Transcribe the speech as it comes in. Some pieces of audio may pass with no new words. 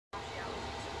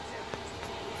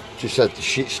Just had the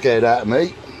shit scared out of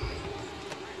me.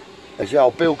 There's the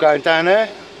old Bill going down there.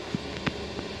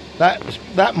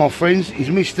 That, my friends, is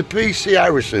Mr. P.C.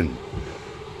 Harrison.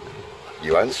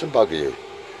 You handsome bugger, you.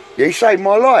 Yeah, he saved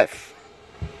my life.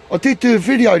 I did do a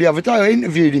video the other day. I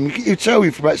interviewed him. He'll tell you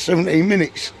for about 17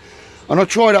 minutes. And I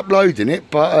tried uploading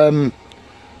it, but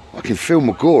I can film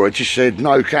Magora just said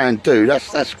no can do.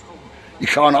 That's you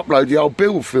can't upload the old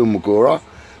Bill film Magora.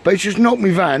 But it's just knocked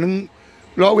me van, and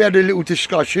like we had a little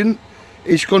discussion.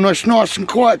 It's gone, it's nice and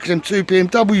quiet because them 2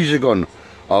 BMWs are gone.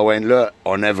 I went, look,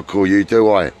 I never call you,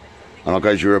 do I? And I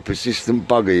goes, you're a persistent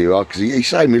bugger, you are, because he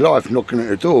saved me life knocking at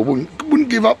the door. Wouldn't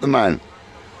give up the man.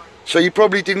 So you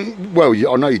probably didn't, well,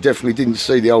 I know you definitely didn't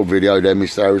see the old video there,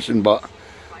 Mr. Harrison, but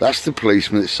that's the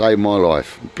policeman that saved my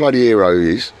life. Bloody hero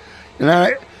he is. You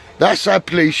know, that's how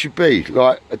police should be.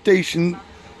 Like, a decent,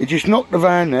 he just knocked the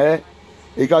van there.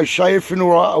 He goes, "Shay, everything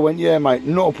all right?" I went, "Yeah, mate,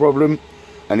 not a problem."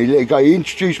 And he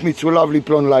introduced me to a lovely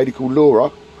blonde lady called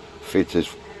Laura,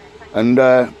 fitters. And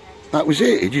that was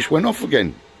it. He just went off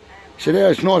again. He said, "Yeah,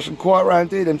 it's nice and quiet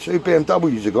around here. Them 2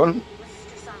 BMWs are gone."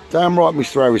 Damn right,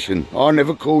 Mr. Harrison. I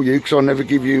never call you because I never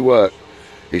give you work.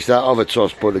 It's that other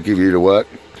tosspot that give you the work.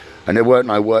 And there weren't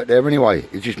no work there anyway.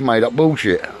 It's just made up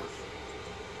bullshit.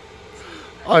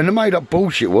 Oh, and the made up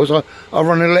bullshit was I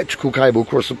run an electrical cable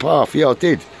across the path. Yeah, I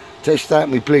did. Test out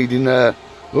me bleeding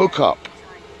hookup.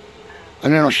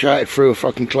 And then I shouted through a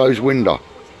fucking closed window.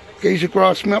 Geezer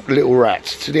grasped me up, the little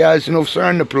rats, to the housing officer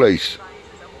and the police.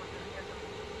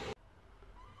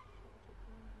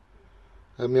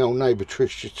 And my old neighbour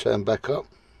Trish just turned back up.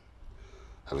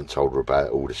 Haven't told her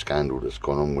about all the scandal that's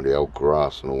gone on with the old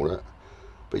grass and all that.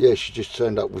 But yeah, she just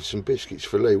turned up with some biscuits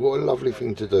for Lee. What a lovely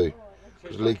thing to do.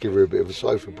 Because Lee gave her a bit of a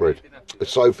sofa bread. A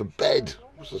sofa bed.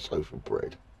 What's a sofa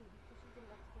bread?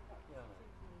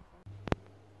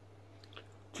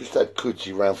 Just had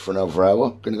Kudzi round for another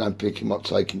hour. Gonna go and pick him up,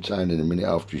 take him down in a minute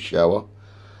after his shower.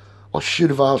 I should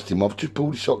have asked him. I've just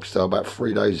pulled his socks down about 4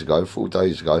 days ago.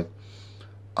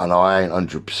 And I ain't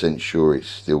 100% sure it's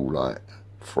still like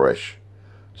fresh.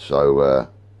 So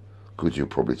Kudzi will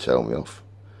probably tell me off.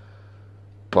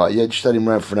 But yeah, just had him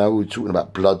round for an hour. We were talking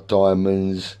about blood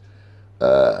diamonds.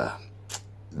 The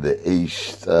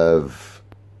east of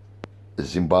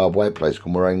Zimbabwe, a place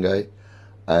called Morange.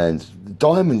 And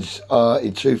diamonds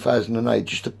in 2008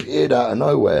 just appeared out of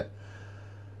nowhere.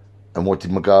 And what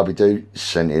did Mugabe do?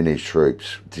 Sent in his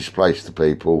troops, displaced the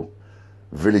people,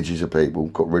 villages of people,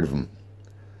 got rid of them.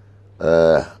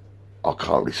 I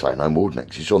can't really say no more than that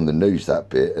because it's on the news, that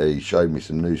bit. He showed me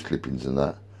some news clippings and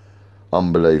that.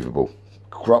 Unbelievable.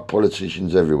 Corrupt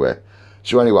politicians everywhere.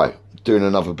 So anyway, doing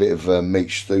another bit of meat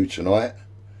stew tonight.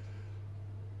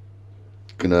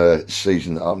 Gonna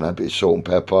season it up now, a bit of salt and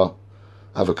pepper.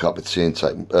 Have a cup of tea and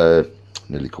take,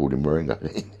 nearly called him Moringa.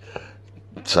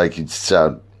 Take him to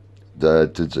town,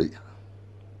 Dudzi.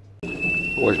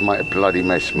 Always make a bloody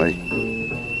mess, me.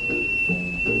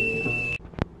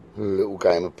 A little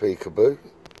game of peekaboo.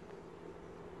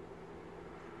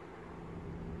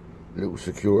 Little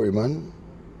security man.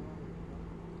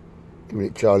 Giving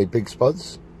it Charlie Big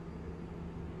Spuds.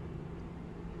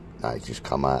 No, he's just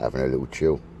come out having a little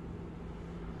chill.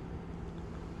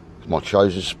 It's my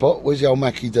chosen spot. Where's the old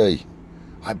Mackie D?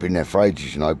 I've been there for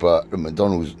ages, you know, but the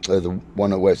McDonald's, the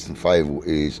one at Western Fable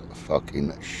is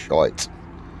fucking shite.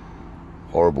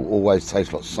 Horrible. Always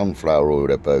tastes like sunflower oil,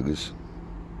 their burgers.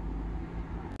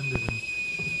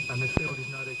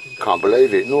 Can't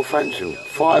believe it. Northampton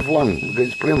 5-1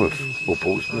 against Plymouth. Or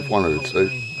Portsmouth, one of the two.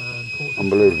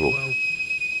 Unbelievable.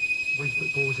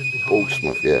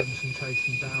 Portsmouth, yeah.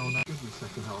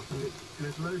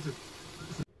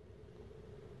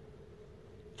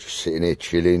 Just sitting here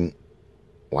chilling,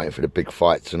 waiting for the big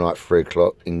fight tonight, 3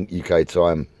 o'clock in UK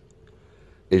time.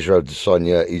 Israel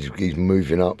Adesanya, he's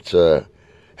moving up to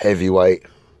heavyweight.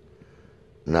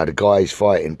 Now the guy he's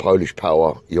fighting, Polish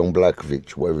Power, Jan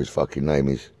Blachowicz, whatever his fucking name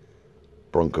is.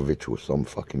 Bronkovich or some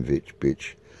fucking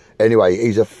bitch. Anyway,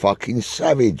 he's a fucking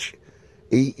savage.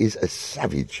 He is a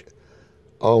savage.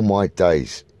 Oh my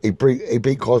days. He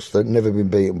beat Costa, never been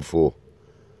beaten before.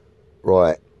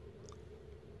 Right.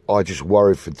 I just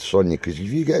worry for Sonia, because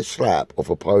if you get a slap off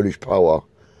a Polish Power,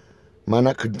 man,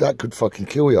 that could fucking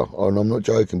kill you. And I'm not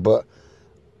joking, but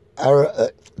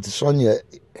Sonia,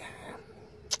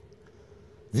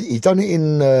 he done it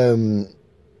in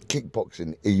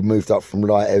kickboxing. He moved up from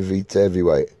light heavy to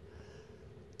heavyweight.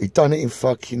 He done it in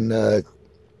fucking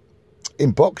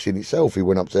in boxing itself. He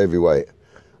went up to heavyweight,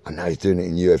 and now he's doing it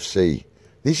in UFC.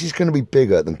 This is going to be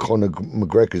bigger than Conor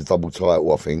McGregor's double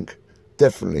title, I think.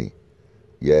 Definitely.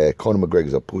 Yeah, Conor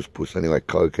McGregor's a puss. Anyway,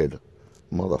 cokehead.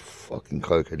 Motherfucking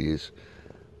cokehead he is.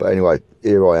 But anyway,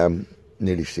 here I am,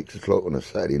 nearly 6 o'clock on a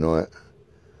Saturday night,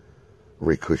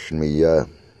 recushion me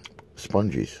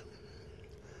sponges.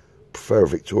 Prefer a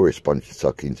Victoria sponge to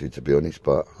tuck into, to be honest,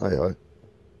 but hey ho.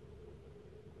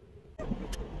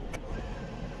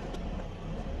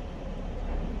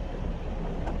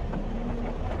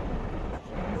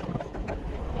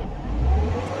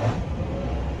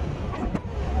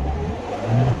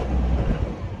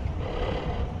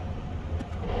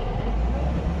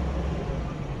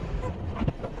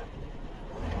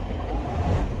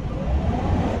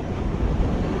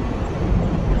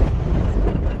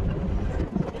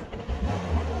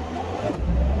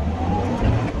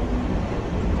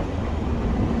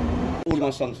 My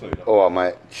son's food. Alright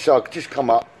mate, so just come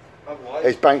up. Otherwise.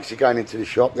 There's Banksy going into the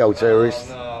shop, the old terrorist.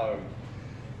 No.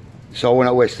 So I went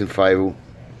at Western Fable,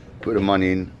 put the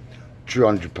money in, drew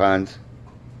 £100.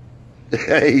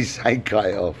 He's ain't cut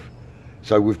it off.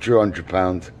 So withdrew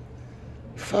 £100.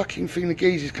 Fucking thing, the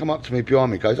geezer's come up to me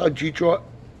behind me, goes, oh, do you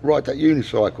ride that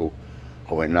unicycle?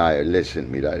 I went, no, listen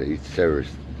to me, that he's a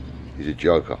terrorist. He's a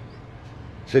joker.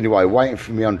 So anyway, waiting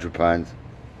for me £100.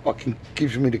 Fucking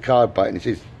gives me the card back and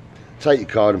he says, take your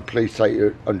card and please take your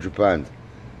 £100.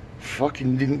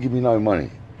 Fucking didn't give me no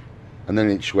money. And then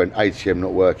it just went, ATM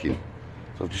not working.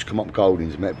 So I've just come up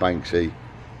Goldings, met Banksy,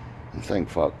 and thank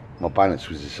fuck, my balance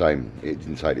was the same. It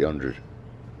didn't take the 100.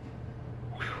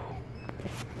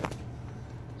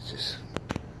 It's just,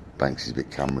 Banksy's a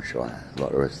bit camera shy,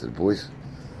 like the rest of the boys.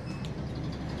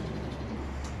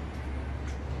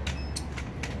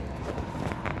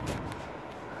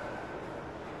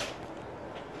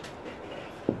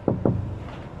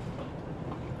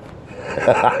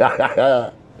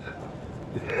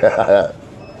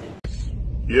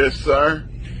 Yes, sir.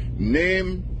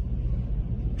 Name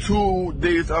 2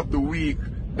 days of the week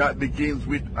that begins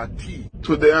with a T.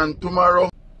 Today and tomorrow.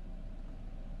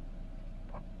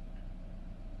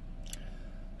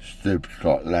 Stupid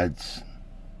like lads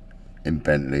in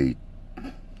Bentley.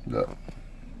 Look,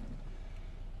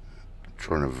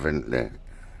 trying to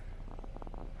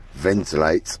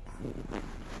ventilate.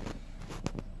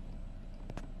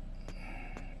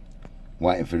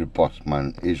 Waiting for the boss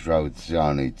man, Israel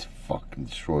Ziani, to fucking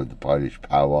destroy the Polish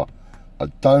power. I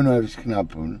don't know if it's gonna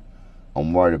happen.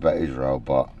 I'm worried about Israel,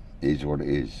 but it is what it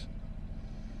is.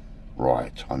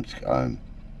 Right, time to go home.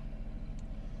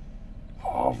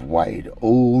 Oh, I've waited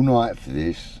all night for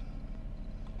this.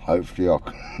 Hopefully I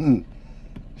can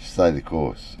stay the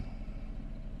course.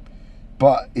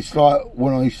 But it's like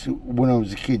when I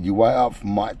was a kid, you wait up for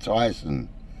Mike Tyson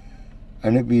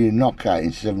and it'd be a knockout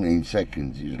in 17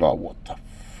 seconds. He was like, what the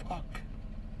fuck?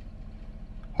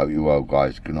 Hope you're well,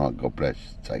 guys. Good night. God bless.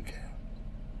 Take care.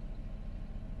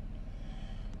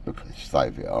 Look at the state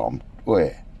of it. I'm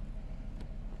where?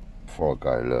 Before I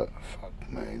go, look.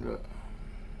 Fuck me, look.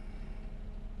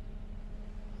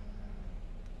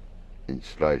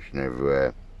 Insulation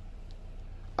everywhere.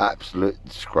 Absolute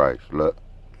disgrace. Look.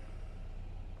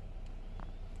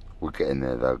 We're getting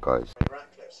there, though, guys.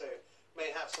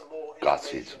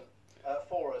 Gutted.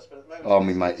 Oh,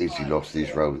 my mate Izzy lost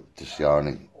Israel to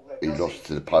Siani. He lost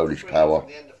to the Polish power.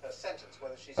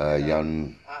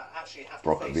 Jan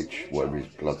Brokovich, whatever his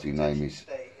bloody name is.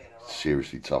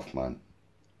 Seriously tough, man.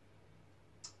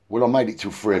 Well, I made it till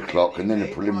 3 o'clock, and then the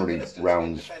preliminary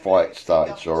rounds fight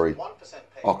started, sorry.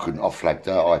 I couldn't, I flagged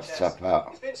out, I had to tap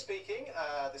out.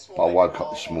 But I woke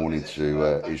up this morning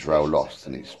to Israel lost,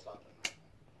 and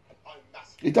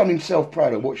he done himself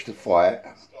proud. I watched the fight.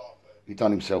 He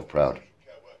done himself proud.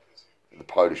 The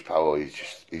Polish power,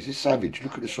 he's a savage.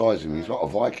 Look at the size of him. He's like a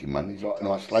Viking, man. He's like an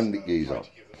Icelandic geezer.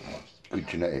 Good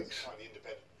genetics.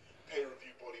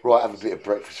 Right, have a bit of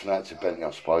breakfast and out to Bentley,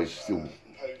 I suppose.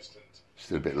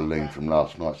 Still a bit lean from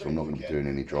last night, so I'm not going to be doing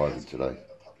any driving today.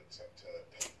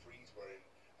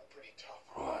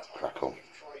 Right, crack on.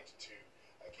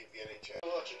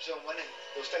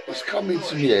 It's coming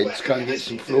to me head to go and get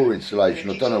some floor insulation.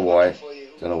 I don't know why.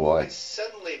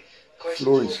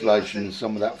 Floor insulation and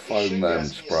some of that foam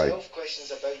spray.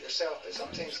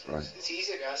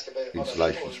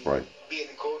 Insulation spray.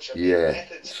 Yeah,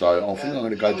 so I think I'm going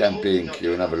to go down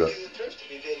B&Q and have a look.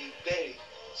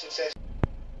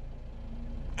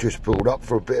 Just pulled up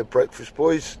for a bit of breakfast,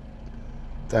 boys.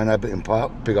 Down Abington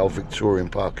Park, big old Victorian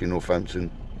Park in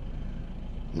Northampton.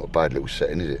 Not a bad little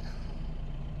setting, is it?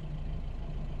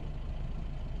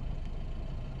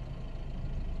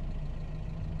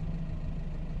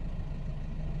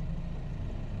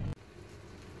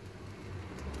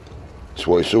 That's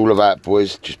what it's all about,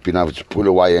 boys. Just being able to pull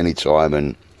away any time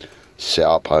and set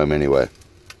up home anywhere.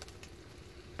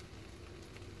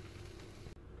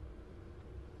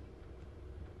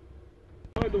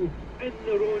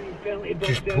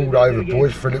 Just pulled over,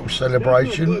 boys, for a little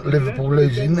celebration. Liverpool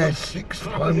losing their 6th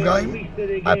home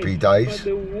game. Happy days.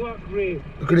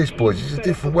 Look at this, boys. It's a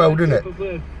different world, isn't it?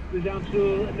 It was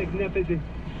absolutely magnificent.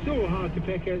 So hard to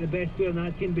pick out the best player in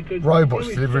that team because robots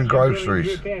delivering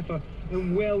groceries.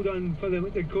 And well done for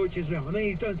the coach as well. I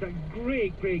mean, he's done a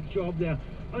great job there,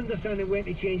 understanding when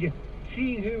to change it,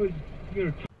 seeing who was, you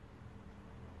know.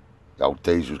 The old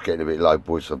diesel's getting a bit low,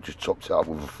 boys, so I've just topped it up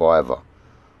with a £5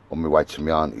 on my way to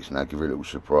my auntie's now. Give her a little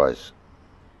surprise.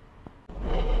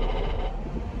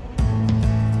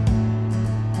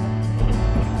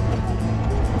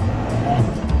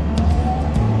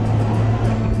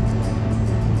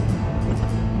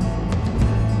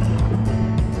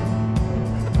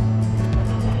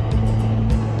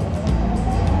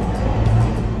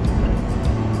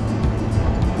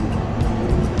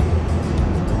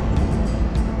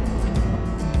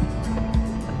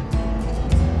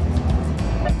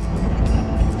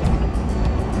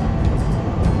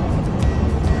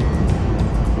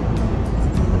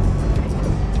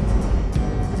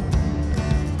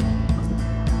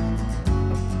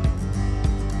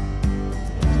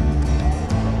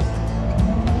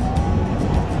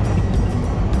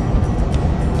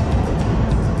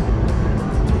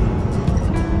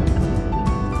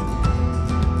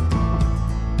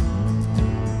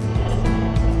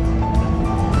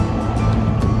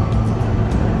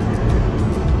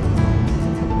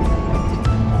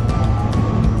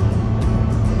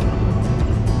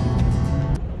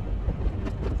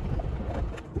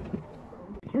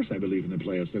 I believe in the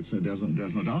players. There's no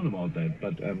doubt about that.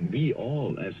 But we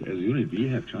all, as unit, we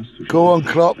have just to. Go on,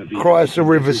 Klopp. Cry us a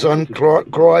river, son.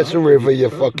 Cry us a river, you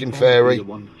fucking fairy.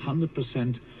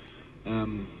 100%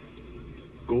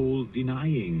 goal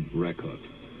denying record.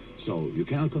 So you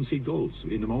cannot concede goals.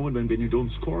 In the moment when you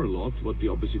don't score a lot, what we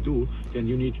obviously do, then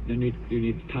you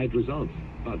need tight results.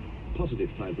 But positive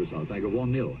tight results, like a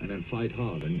 1-0, and then fight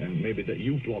hard, and maybe that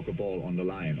you block a ball on the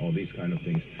line, or these kind of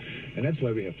things. And that's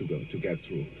where we have to go to get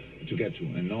through,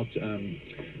 and not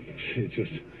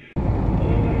just.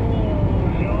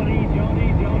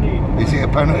 Is it a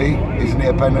penalty? Isn't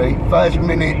it a penalty? First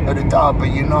minute of the derby,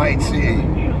 United City.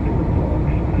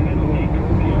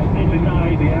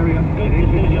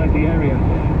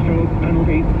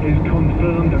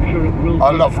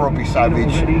 I love Robbie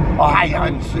Savage. I hate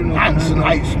Hansen. Hansen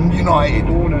hates United.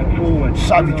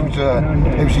 Savage was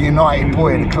a United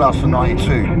boy in the class of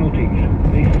 '92.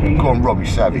 Go on, Robbie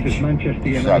Savage.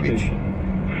 Savage.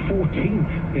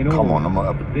 Come on, I'm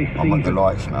at the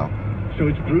lights now. So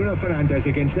it's Bruno Fernandes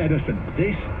against Ederson.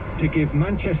 This to give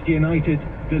Manchester United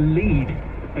the lead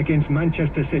against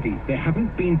Manchester City. They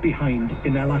haven't been behind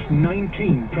in their last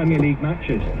 19 Premier League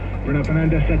matches. Bruno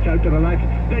Fernandes sets out to the left,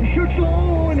 then shoots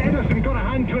low, and Ederson got a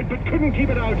hand to it but couldn't keep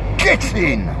it out. Get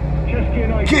in!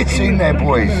 Get in there,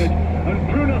 boys! And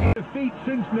Bruno defeat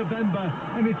since November,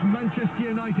 and it's Manchester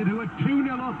United who are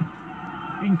 2-0 up.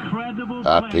 Incredible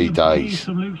happy days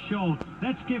from Luke Shaw.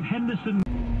 Let's give Henderson.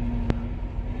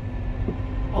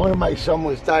 I want to make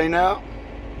someone's day now.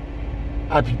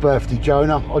 Happy birthday,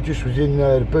 Jonah. I just was in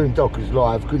the Boondockers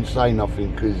Live, couldn't say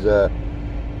nothing because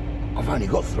I've only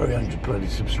got 300 bloody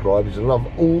subscribers. I love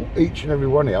each and every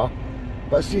one of you.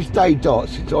 But since day dot,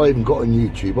 since I even got on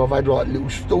YouTube, I've had like little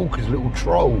stalkers, little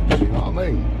trolls, you know what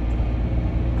I mean?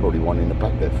 Probably one in the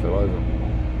back there fell over.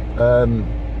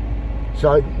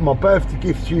 So my birthday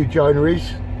gift to you, Jonah,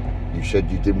 is, you said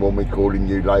you didn't want me calling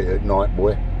you late at night,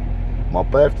 boy. My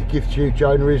birthday gift to you,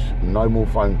 Jonah, is no more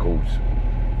phone calls.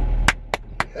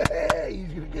 He's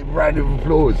going to get a round of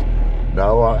applause.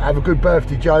 No, have a good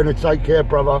birthday, Jonah. Take care,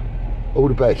 brother. All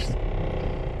the best.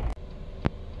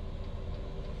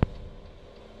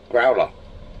 Growler.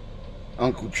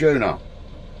 Uncle Tuna.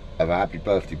 Have a happy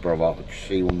birthday, brother. I'll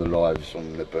see you on the lives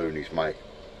on the boonies, mate.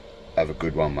 Have a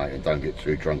good one, mate, and don't get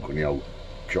too drunk on the old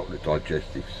chocolate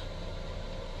digestives.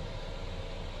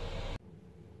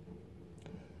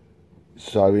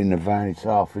 So in the van, it's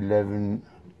 11:30.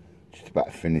 Just about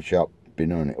to finish up.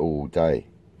 Been on it all day.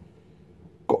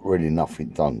 Got really nothing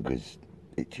done because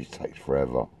it just takes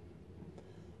forever.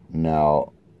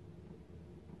 Now,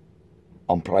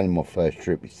 I'm planning my first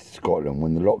trip to Scotland.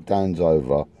 When the lockdown's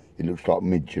over, it looks like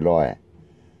mid-July.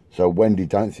 So Wendy,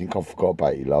 don't think I forgot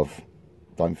about you, love.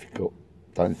 Don't think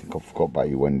I forgot about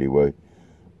you, Wendy, woo.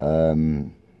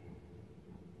 I'm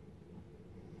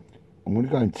going to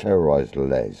go and terrorise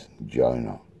Les,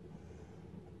 Jonah,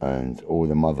 and all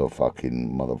the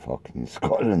motherfucking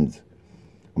Scotland.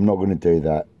 I'm not going to do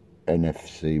that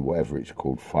NFC, whatever it's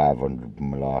called, 500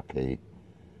 malarkey.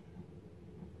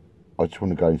 I just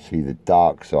want to go and see the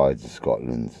dark sides of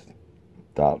Scotland.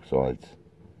 Dark sides.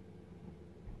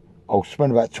 I'll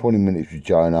spend about 20 minutes with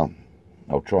Jonah.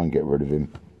 I'll try and get rid of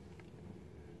him.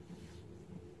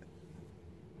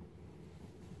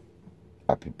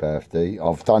 Happy birthday.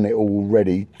 I've done it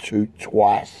already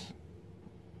twice.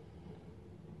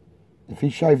 If he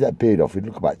shaved that beard off, he'd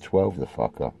look about 12, the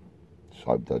fucker.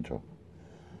 Soap dodger.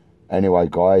 Anyway,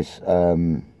 guys,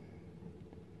 lean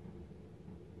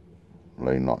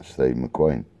like Steve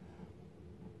McQueen.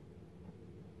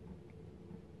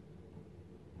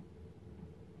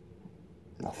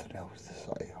 Nothing else to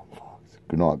say. I'm fucked.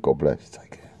 Good night, God bless.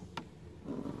 Take care.